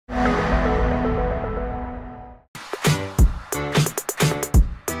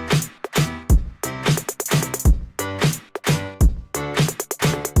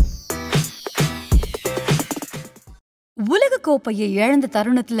கோப்பையை இழந்த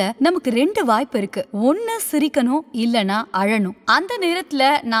தருணத்துல நமக்கு ரெண்டு வாய்ப்பு இருக்கு. ஒன்னு சிரிக்கணும், இல்லனா அழணும். அந்த நேரத்துல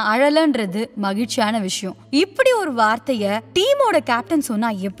நான் அழலன்றது மகிழ்ச்சியான விஷயம். இப்படி ஒரு வார்த்தைய டீமோட கேப்டன் சொன்னா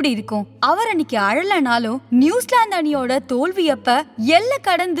எப்படி இருக்கும்? அவர் அன்னைக்கு அழலனாலும் நியூசிலாந்து அணியோட தோல்வியப்ப எல்லை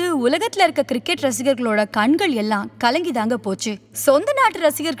கடந்து உலகத்துல இருக்க கிரிக்கெட் ரசிகர்களோட கண்கள் எல்லாம் கலங்கிதாங்க போச்சு. சொந்த நாட்டு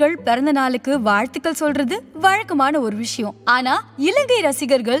ரசிகர்கள் பிறந்த நாளுக்கு வாழ்த்துக்கள் சொல்றது வழக்கமான ஒரு விஷயம். ஆனா இலங்கை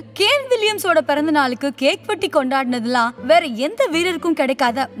ரசிகர்கள் கேன் வில்லியம்ஸோட பிறந்த நாளுக்கு கேக் வெட்டி கொண்டாடினதுலாம் வேற எந்த வீரருக்கும்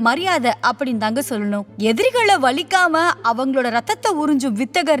கிடைக்காத மரியாதை அப்படின்னு தாங்க சொல்லணும். எதிரிகளை வலிக்காம அவங்களோட ரத்தத்தை உறிஞ்சும்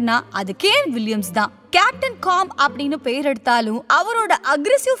வித்தகர்னா அது கேன் வில்லியம்ஸ் தான். கேப்டன் காம் அப்படின்னு பெயர் எடுத்தாலும் அவரோட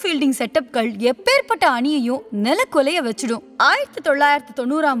அக்ரெசிவ் ஃபீல்டிங் செட்டப்கள் எப்பேற்பட்ட அணியையும் நிலக்கொலைய வச்சிடும்.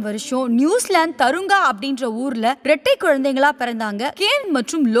 1990ஆம் வருஷம் நியூசிலாந்து தருங்கா அப்படின்ற ஊர்ல இரட்டை குழந்தைகளா பிறந்தாங்க கேன்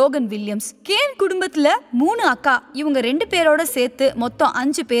மற்றும் லோகன் வில்லியம்ஸ். கேன் குடும்பத்துல 3 அக்கா, இவங்க 2 பேரோட சேர்த்து மொத்தம்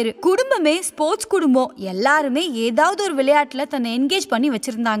 5 பேரு. குடும்பமே ஸ்போர்ட்ஸ் குடும்பம். எல்லாருமே ஏதாவது ஒரு விளையாட்டுல தன்னை என்கேஜ் பண்ணி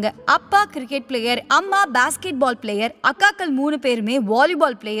வச்சிருந்தாங்க. அப்பா கிரிக்கெட் பிளேயர், அம்மா பாஸ்கெட் பால் பிளேயர், அக்காக்கள் 3 பேருமே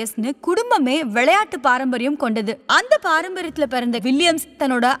வாலிபால் பிளேயர்ஸ்னு குடும்பமே விளையாட்டு பாரம்பரியம் கொண்டது. அந்த பாரம்பரியத்துல பிறந்த வில்லியம்ஸ்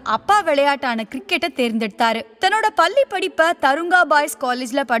தன்னோட அப்பா விளையாட்டான கிரிக்கெட்டை தேர்ந்தெடுத்தாரு. தன்னோட பள்ளி படிப்பை தருங்கா பாய்ஸ்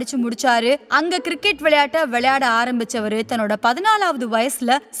காலேஜ்ல படிச்சு முடிச்சாரு. அங்க கிரிக்கெட் விளையாட்ட விளையாட ஆரம்பிச்சவரு தன்னோட 14வது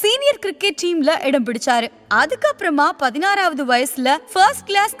வயசுல சீனியர் கிரிக்கெட் டீம்ல இடம் பிடிச்சாரு. அதுக்கப்புறமா 16வது வயசுல ஃபர்ஸ்ட்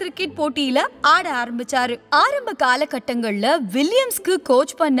கிளாஸ் கிரிக்கெட் போட்டியில ஆட ஆரம்பிச்சாரு. ஆரம்ப காலகட்டங்கள்ல வில்லியம்ஸ்க்கு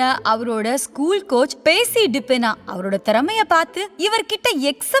கோச் பண்ண அவரோட ஸ்கூல் கோச் பேசி டிபெனா அவரோட திறமைய பார்த்து இவர்கிட்ட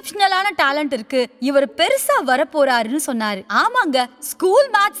எக்ஸப்ஷனலான டேலண்ட் இருக்கு, இவர் பெருசா வரப்போறாருன்னு சொன்னாரு. ஆமாங்க, ஸ்கூல்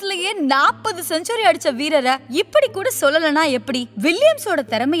மேட்ச்லயே 40 செஞ்சுரி அடிச்ச வீரரை இப்படி கூட சொல்லலனா எப்படி? வில்லியம்ஸோட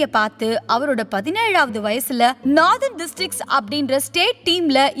திறமைய பார்த்து அவரோட 17வது வயசுல நார்தர்ன் டிஸ்ட்ரிக்ட்ஸ் அப்படின்ற ஸ்டேட்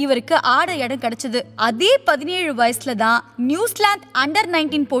டீம்ல இவருக்கு ஆட இடம் கிடைச்சது. அதே 17 வயசுல தான் நியூசிலாந்து அண்டர்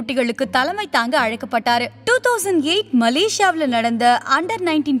 19 போட்டிகளுக்கு தலைமை தாங்க அழைக்கப்பட்டாரு. 2008 மலேசியாவில நடந்த அண்டர்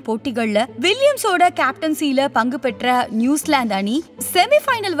 19 போட்டிகள்ல வில்லியம்ஸோட கேப்டன்சில பங்கு பெற்ற நியூசிலாந்து அணி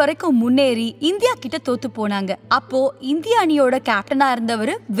செமிஃபைனல் வரைக்கும் முன்னேறி இந்தியா கிட்ட தோத்து போனாங்க. அப்போ இந்திய அணியோட கேப்டனா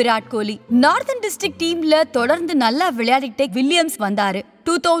இருந்தவர் விராட் கோலி. நார்தர்ன் டிஸ்ட்ரிக்ட் டீம்ல தொடர்ந்து நல்லா விளையாடிட்டே வில்லியம்ஸ் வந்தாரு.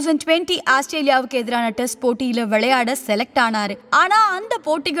 2020 ஆஸ்திரேலியாவுக்கு எதிரான டெஸ்ட் போட்டியில விளையாட செலக்ட் ஆனாரு. ஆனா அந்த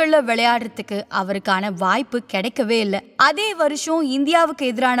போட்டிகள்ல விளையாடுறதுக்கு அவருக்கான வாய்ப்பு கிடைக்கவே இல்ல. அதே வருஷம் இந்தியாவுக்கு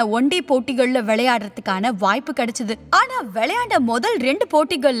எதிரான ஒன் டே போட்டிகள்ல விளையாடுறதுக்கான வாய்ப்பு கிடைச்சது. ஆனா விளையாட முதல் 2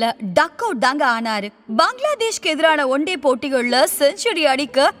 போட்டிகள்ல டக் அவுட் தாங்க ஆனாரு. பங்களாதேஷ்க்கு எதிரான ஒன் டே போட்டிகள்ல செஞ்சுரி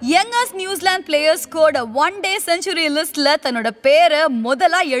அடிக்க youngest New Zealand players scored one day century லிஸ்ட்ல தன்னோட பேரை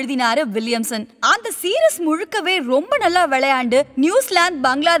முதலா எழுதினாரு வில்லியம்சன். அந்த சீரீஸ் முழுக்கவே ரொம்ப நல்லா விளையாண்டு நியூசிலாந்து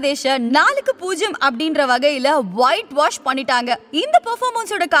பங்களாதேஷ 4-0 அப்படின்ற வகையில ஒயிட் வாஷ் பண்ணிட்டாங்க. இந்த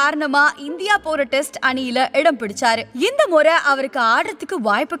பெர்ஃபார்மன்ஸோட காரணமா இந்தியா போற டெஸ்ட் அணியில இடம் பிடிச்சாரு. இந்த முறை அவருக்கு ஆடுறதுக்கு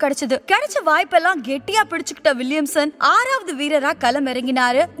வாய்ப்பு கிடைச்சது. கிடைச்ச வாய்ப்பெல்லாம் கெட்டியா பிடிச்சுக்கிட்ட வில்லியம்சன் 6வது வீரரா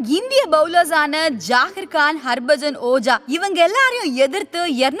களமிறங்கினாரு. இந்திய பவுலர்ஸான ஜாகிர் கான், ஹர்பஜன் ஓஜா இவங்க எல்லாரையும் எதிர்த்து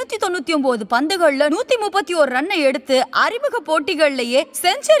 299 பந்துகள்ல 131 ரன்னை எடுத்து அறிமுக போட்டிகள்லயே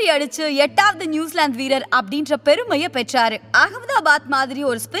செஞ்சுரி அடிச்சு 8வது நியூசிலாந்து வீரர் அப்படின்ற பெருமையை பெற்றாரு. அகமதாபாத் மாதிரி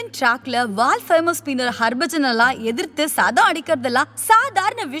ஒரு ஸ்பின் ட்ராக்ல வால் ஃபேமஸ் ஸ்பின்னர் ஹர்பஜன் எல்லாம் எதிர்த்து சதம் அடிக்கிறதெல்லாம்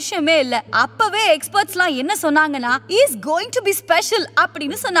சாதாரண விஷயமே இல்ல. அப்பவே எக்ஸ்பர்ட்ஸ்லாம் என்ன சொன்னாங்கன்னா is going to be special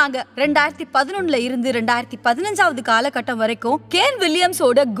அப்படின்னு சொன்னாங்க. 2011ல இருந்து 2015வது காலகட்டம் வரைக்கும் கேன்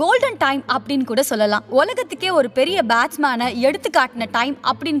வில்லியம்ஸோட கோல்டன் டைம் அப்படின்னு கூட சொல்லலாம். உலகத்துக்கே ஒரு பெரிய பேட்ஸ்மேனை எடுத்து காட்டின டைம்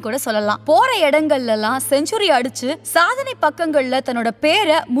அப்படின்னு கூட சொல்லலாம். போற இடங்கள்ல எல்லாம் செஞ்சுரி அடிச்சு சாதனை பக்கங்கள்ல தன்னோட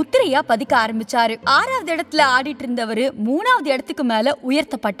பேரை முத்திரையா பதிக்க ஆரம்பிச்சாரு. 6வது இடத்துல ஆடிட்டு இருந்தவரு 3வது இடத்துக்கு மேல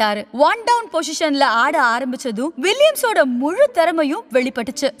உயர்த்தப்பட்டாரு. ஒன் டவுன் பொசிஷன்ல ஆட ஆரம்பிச்சதும் வில்லியம்ஸோட முழு திறமையும்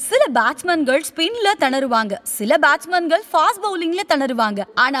வெளிப்பட்டுச்சு. சில பேட்ஸ்மேன்கள் ஸ்பின்ல திணறுவாங்க, சில பேட்ஸ்மேன்கள் ஃபாஸ்ட் பவுலிங்ல திணறுவாங்க.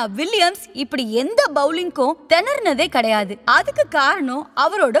 ஆனா வில்லியம்ஸ் இப்படி எந்த பவுலிங்க்கும் திணறினதே கிடையாது. அதுக்கு காரணம்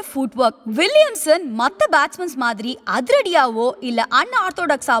அவரோட ஃபுட் ஒர்க். வில்லியம்சன் மத்த பேட்ஸ்மேன்ஸ் மாதிரி அதிரடியாவோ இல்ல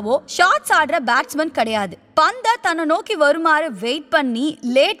அன்ஆர்த்தோடாக்ஸாவோ ஷாட்ஸ் ஆடுற பேட்ஸ்மேன் கிடையாது. பந்த தன்னை நோக்கி வருமாறு வெயிட் பண்ணி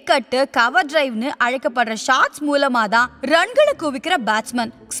லேட் கட், கவர் டிரைவ்னு அழைக்கப்படுற ஷாட்ஸ் மூலமா தான் ரன்களை குவிக்கிற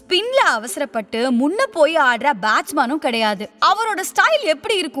பேட்ஸ்மேன். ஸ்பின்ல அவசரப்பட்டு முன்ன போய் ஆடுற பேட்ஸ்மேனும் கிடையாது. அவரோட ஸ்டைல்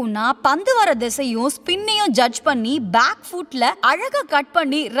எப்படி இருக்கும்னா பந்து வர திசையும் ஸ்பின்னையும் ஜட்ஜ் பண்ணி பேக் ஃபுட்ல அழகா கட்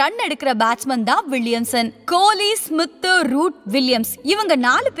பண்ணி ரன் எடுக்கிற பேட்ஸ்மேன் தான் வில்லியம்சன். கோலி, ஸ்மித், ரூட், வில்லியம்ஸ் இவங்க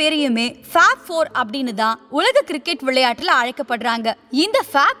 4 பேரையுமே ஃபேப் 4 அப்படின்னு தான் உலக கிரிக்கெட் விளையாட்டுல அழைக்கப்படுறாங்க. இந்த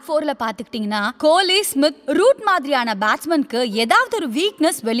ஃபேப் 4ல பாத்துக்கிட்டீங்கன்னா கோலி, ஸ்மித், ரூட் மாதிரியான பேட்ஸ்மேனுக்கு ஏதாவது ஒரு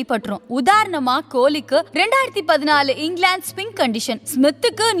வீக்னஸ் வெளிப்பட்டுரும். உதாரணமா கோலிக்கு 2014 இங்கிலாந்து ஸ்பின் கண்டிஷன்,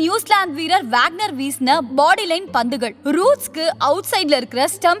 ஸ்மித்துக்கு நியூசிலாந்து வீரர் வேக்னர் வீசின பாடி லைன் பந்துகள், ரூட்ஸ்க்கு அவுட் சைட்ல இருக்கிற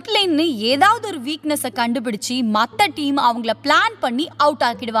ஸ்டம்ப் லைன் ஏதாவது ஒரு வீக்னஸ் கண்டுபிடிச்சு மத்த டீம் அவங்கள பிளான் பண்ணி அவுட்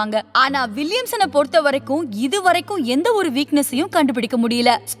ஆக்கிடுவாங்க. ஆனா வில்லியம்சனை பொறுத்த வரைக்கும் இதுவரைக்கும் எந்த ஒரு வீக்னஸையும் கண்டுபிடிக்க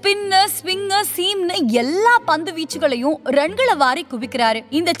முடியல. ஸ்பின்னர், ஸ்விங்கர், சீம்னு எல்லா பந்து வீச்சுகளையும் ரன்களை வாரி குவிக்கிறாரு.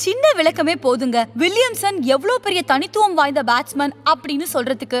 இந்த சின்ன விளக்கமே போதுங்க வில்லியம்சன் எவ்வளவு பெரிய தனித்துவம் வாய்ந்த பேட்ஸ்மேன் அப்படின்னு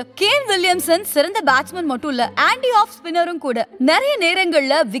சொல்றதுக்கு. கேன் வில்லியம்சன் சிறந்த பேட்ஸ்மேன் மட்டும் இல்ல, ஆன்டி ஆஃப் ஸ்பின்னரும் கூட. நிறைய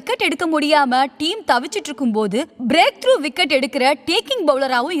நேரங்கள்ல விக்கெட் எடுக்க முடியாம டீம் தவிச்சிட்டு இருக்கும் போது பிரேக் த்ரூ விக்கெட் எடுக்கிற டேக்கிங்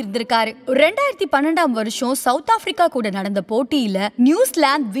பவுலராவும் இருந்திருக்காரு. 2012 வருஷம் சவுத் ஆப்பிரிக்கா கூட நடந்த போட்டியில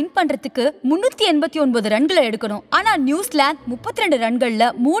நியூசிலாந்து வின் பண்றதுக்கு 389 ரன்களை எடுக்கணும். ஆனா நியூசிலாந்து 32 ரன்கள்ல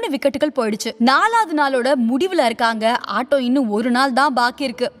 3 விக்கெட்டுகள் போயிடுச்சு. 4வது நாளோட முடிவுல இருக்காங்க. ஆட்டோ இன்னும் ஒரு நாள் தான் பாக்கி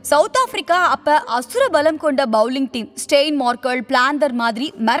இருக்கு. சவுத் ஆப்பிரிக்கா அப்ப அசுர பலம் கொண்ட பவுலிங் டீம். ஸ்டெயின் மார்க்கல், பிளாந்தர் மாதிரி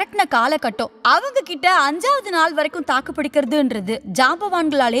மிரட்டின காலகட்டம். அவங்க கிட்ட 5வது நாள் வரைக்கும் தாக்கு பிடிக்கிறதுன்றது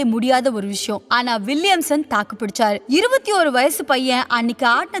ஜாம்பவான்களாலே முடியாத ஒரு விஷயம். ஆனா வில்லியம்சன் தாக்கு பிடிச்சாரு. 21 வயசு பையன் அன்னைக்கு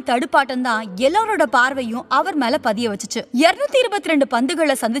ஆட்டின தடுப்பாட்டம் தான் எல்லாரோட பார்வையும் அவர் மேல பதிய வச்சுச்சு. 222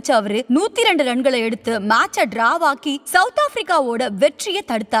 பந்துகளை சந்திச்ச அவரு 102 ரன்களை எடுத்து மேட்சை டிராவாக்கி சவுத் ஆப்பிரிக்காவோட வெற்றியை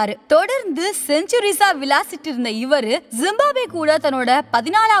தடுத்தாரு. தொடர்ந்து செஞ்சுரிஸா விளாசிட்டு இருந்த இவரு ஜிம்பாப்வே கூட தன்னோட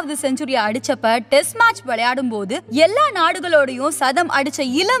 14வது செஞ்சுரியை அடிச்சப்ப டெஸ்ட் மேட்ச் விளையாடும் போது எல்லா நாடுகளோடையும் சதம் அடிச்ச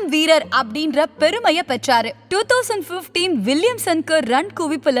இளம் வீரர் அப்படின்ற பெருமையை பெற்றாரு. 2015 வில்லியம்சனுக்கு ரன்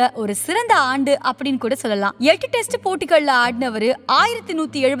குவிப்புல ஒரு சிறந்த ஆண்டு அப்படின்னு கூட சொல்லலாம். 8 டெஸ்ட் போட்டிகள்ல ஆடினவரு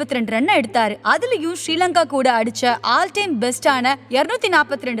 1172 ரன் எடுத்தாரு. அதுலயும் ஸ்ரீலங்கா கூட அடிச்ச ஆல் டைம் பெஸ்டான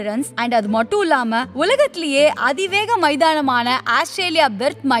 242 ரன்ஸ். அண்ட் அது மட்டும் இல்லாம உலகத்திலேயே அதிவேக மைதானமான ஆஸ்திரேலியா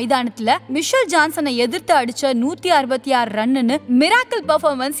பெர்த் மைதானத்துல மிஷல் ஜான்சனை எதிர்த்து அடிச்ச 166 ரன்னு மிராக்கிள்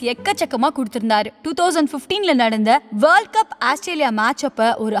பெர்ஃபார்மன்ஸ் எக்கச்சக்கமா கொடுத்திருந்தாரு. 2015ல நடந்த வேர்ல்ட் கப் ஆஸ்திரேலியா மேட்ச் அப்ப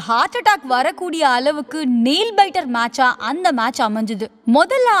ஒரு ஹார்ட் அட்டாக் வரக்கூடிய அளவுக்கு நெயில் பைட்டர் மேட்சா அந்த மேட்ச் அமைஞ்சது.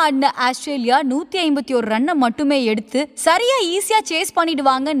 முதல்ல ஆடின ஆஸ்திரேலியா 151 ரன்னை மட்டுமே எடுத்து சரியா ஈஸியா சேஸ்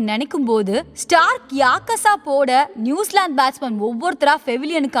பண்ணிடுவாங்கன்னு நினைக்கும் போது ஸ்டார்க் யாக்கசா போட நியூசிலாந்து பேட்ஸ்மேன் ஒவ்வொருத்தரா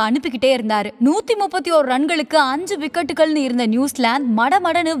பெவிலியனுக்கு அனுப்பிக்கிட்டே இருந்தாரு. 131 ரன்களுக்கு 5 விக்கெட்டுகள்னு இருந்த நியூசிலாந்து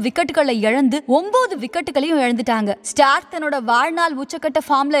மடமடன்னு விக்கெட்டுகளை இழந்து 9 விக்கெட்டுகளையும் இழந்துட்டாங்க. ஸ்டார்க் தன்னோட வாழ்நாள் உச்சக்கட்ட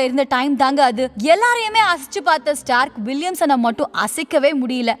ஃபார்ம்ல இருந்த டைம் தாங்க அது. எல்லாரையுமே அசைச்சு பார்த்த ஸ்டார்க் வில்லியம்சனை மட்டும் அசைக்கவே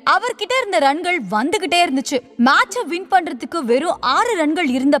முடியல. அவர்கிட்ட இருந்த ரன்கள் வந்துகிட்டே இருந்துச்சு. மேட்சை வின் பண்றதுக்கு வெறும் 6 ரன்கள்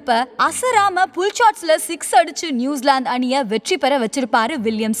இருந்தப்ப அசராம புல் ஷாட்ஸ்ல 6 அடிச்சு நியூசிலாந்து அணியை வெற்றி பெற வச்சிருப்பாரு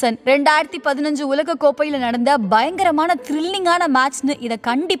வில்லியம்சன். 2015 உலக கோப்பையில நடந்த பயங்கரமான த்ரில்லிங்கான மேட்ச்னு இத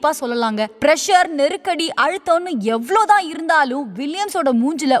கண்டிப்பா சொல்லலாங்க. பிரஷர், நெருக்கடி, அழுத்தம்னு எவ்வளவுதான் இருந்தாலும் வில்லியம்ஸோட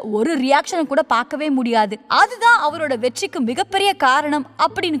மூஞ்சில ஒரு ரியாக்ஷன் கூட பார்க்கவே முடியாது. அதுதான் அவரோட வெற்றிக்கு மிகப்பெரிய காரணம்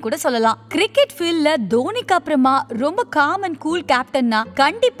அப்படின்னு கூட சொல்லலாம். கிரிக்கெட் ஃபீல்ட்ல தோனிக்கு அப்புறமா ரொம்ப காம் அண்ட் கூல் கேப்டன்னா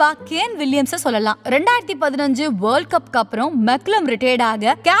கண்டிப்பா கேன் வில்லியம்ஸ சொல்லலாம். 2015 வேர்ல்ட் கப்க்கு அப்புறம் மெக்லம் ரிட்டையர்ட்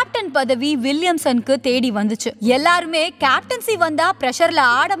ஆக கேப்டன் பதவி வில்லியம்சனுக்கு தேடி வந்துச்சு. எல்லாருமே கேப்டன்சி வந்தா பிரஷர்ல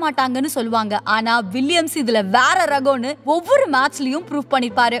ஆட மாட்டாங்கன்னு சொல்லுவாங்க. ஆனா வில்லியம்ஸ் இதுல வேற ரகம்னு ஒவ்வொரு மேட்ச்லயும் ப்ரூவ்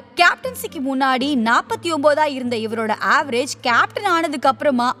பண்ணிருப்பாரு. கேப்டன்சிக்கு முன்னாடி 49 இருந்த இவரோட ஆவரேஜ் கேப்டன் ஆனதுக்கு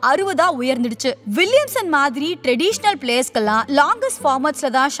அப்புறமா 60 உயர்ந்துடுச்சு. வில்லியம்சன் மாதிரி ட்ரெடிஷனல் பிளேயர்ஸ்க்கெல்லாம் லாங்கஸ்ட்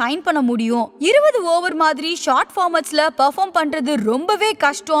ஃபார்மட்ஸ்ல தான் ஷைன் பண்ண முடியும். 20 ஓவர் மாதிரி ஷார்ட் ஃபார்மட்ஸ்ல பெர்ஃபார்ம் பண்றது ரொம்பவே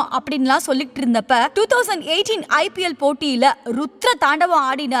கஷ்டம் அப்படின்லாம் சொல்லிட்டு இருந்தப்ப 2018 ஐபிஎல் போட்டியில ருத்ர தாண்டவம்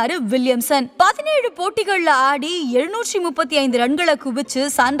ஆடினாரு வில்லியம்சன். 17 போட்டிகள்ல ஆடி 735 ரன்களை குவிச்சு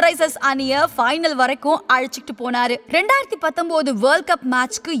சன்ரைசர்ஸ் அணிய ஃபைனல் வரைக்கும் அழைச்சிட்டு போனாரு. 2019 வேர்ல்ட் கப்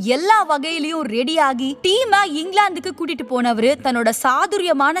மேட்ச்க்கு எல்லா வகையிலயும் ரெடி ஆகி டீமை இங்கிலாந்துக்கு கூட்டிட்டு போனவரு தன்னோட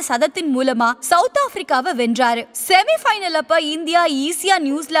சாதுரியமான சதத்தின் மூலமா சவுத் ஆப்பிரிக்காவை வென்றாரு. செமி ஃபைனல் அப்ப இந்தியா ஈஸியா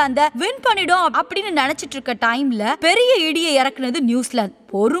நியூசிலாந்த வின் பண்ணிடும் அப்படின்னு நினைச்சிட்டு இருக்க டைம்ல பெரிய இடியை இறக்குனது நியூசிலாந்து.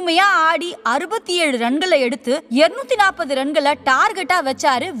 பொறுமையா ஆடி 67 ரன்களை எடுத்து 240 ரன்களை டார்கெட்டா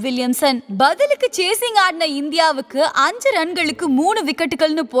வச்சாரு வில்லியம்சன். பதிலுக்கு சேசிங் ஆடின இந்தியாவுக்கு 5 ரன்களுக்கு 3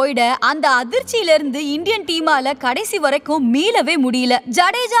 விக்கெட்டுகள்னு போயிட அந்த அதிர்ச்சியில இருந்து இந்தியன் டீமால கடைசி வரைக்கும் மீளவே முடியல.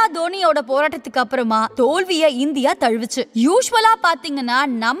 ஜடேஜா, தோனியோட போராட்டத்துக்கு அப்புறமா தோல்வியை இந்தியா தழுவிச்சு. யூசுவலா பாத்தீங்கன்னா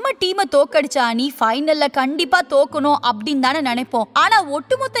நம்ம டீமை தோக்கடிச்ச அணி ஃபைனல்ல கண்டிப்பா தோக்கணும் அப்படின்னு தானே நினைப்போம். ஆனா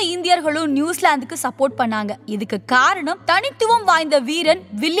ஒட்டுமொத்த இந்தியர்களும் நியூசிலாந்துக்கு சப்போர்ட் பண்ணாங்க. இதுக்கு காரணம் தனித்துவம் வாய்ந்த வீரன்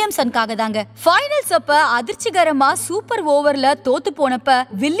வில்லியம்சனுக்காக தாங்க. ஃபைனல்ஸ் அப்ப அதிர்ச்சிகரமா சூப்பர் ஓவர்ல தோத்து போனப்ப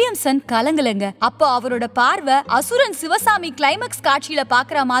வில்லியம்சன் கலங்கலங்க. அப்ப அவரோட பார்வை அசுரன் சிவசாமி கிளைமாக்ஸ் காட்சியில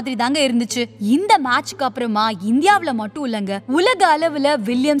பாக்குற மாதிரி தாங்க இருந்துச்சு. இந்த மேட்ச்க்கு அப்புறமா இந்தியாவுல மட்டும் இல்லங்க, உலக அளவுல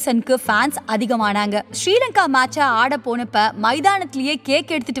வில்லியம்சனுக்கு ஃபேன்ஸ் அதிகமானாங்க. ஸ்ரீலங்கா மேட்ச ஆட போனப்ப மைதானத்திலேயே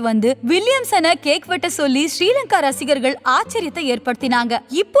கேக் எடுத்துட்டு வந்து வில்லியம்சனை கேக் வெட்ட சொல்லி ஸ்ரீலங்கா ரசிகர்கள் ஆச்சரியத்தை ஏற்படுத்தினாங்க.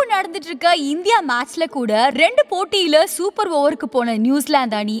 இப்போ நடந்துட்டு இருக்க இந்தியா மேட்ச்ல கூட 2 போட்டியில சூப்பர் ஓவருக்கு போன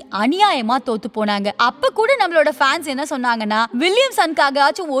நியூசிலாந்து அணி அநியாயமா தோத்து போனாங்க. அப்ப கூட நம்மளோட ஃபேன்ஸ் என்ன சொன்னாங்கன்னா,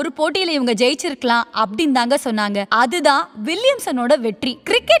 வில்லியம்சனுக்காகச்சும் ஒரு போட்டியில இவங்க ஜெயிச்சிருக்கலாம் அப்படின்னு தாங்க சொன்னாங்க. அதுதான் வில்லியம்சனோட வெற்றி.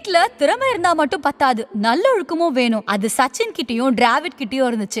 கிரிக்கெட்ல திறமை இருந்தா மட்டும் பத்தாது, நல்லொழுக்கமும் வேணும். அது சச்சின் கிட்டயும் டிராவிட் கிட்டயும்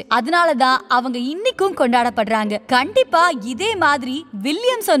இருந்துச்சு. அதனாலதான் அவங்க இன்னைக்கும் கொண்டாடப்படுறாங்க. கண்டிப்பா இதே மாதிரி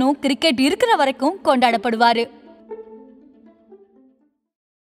வில்லியம்சனும் கிரிக்கெட் இருக்கிற வரைக்கும் கொண்டாடப்படுவாரு.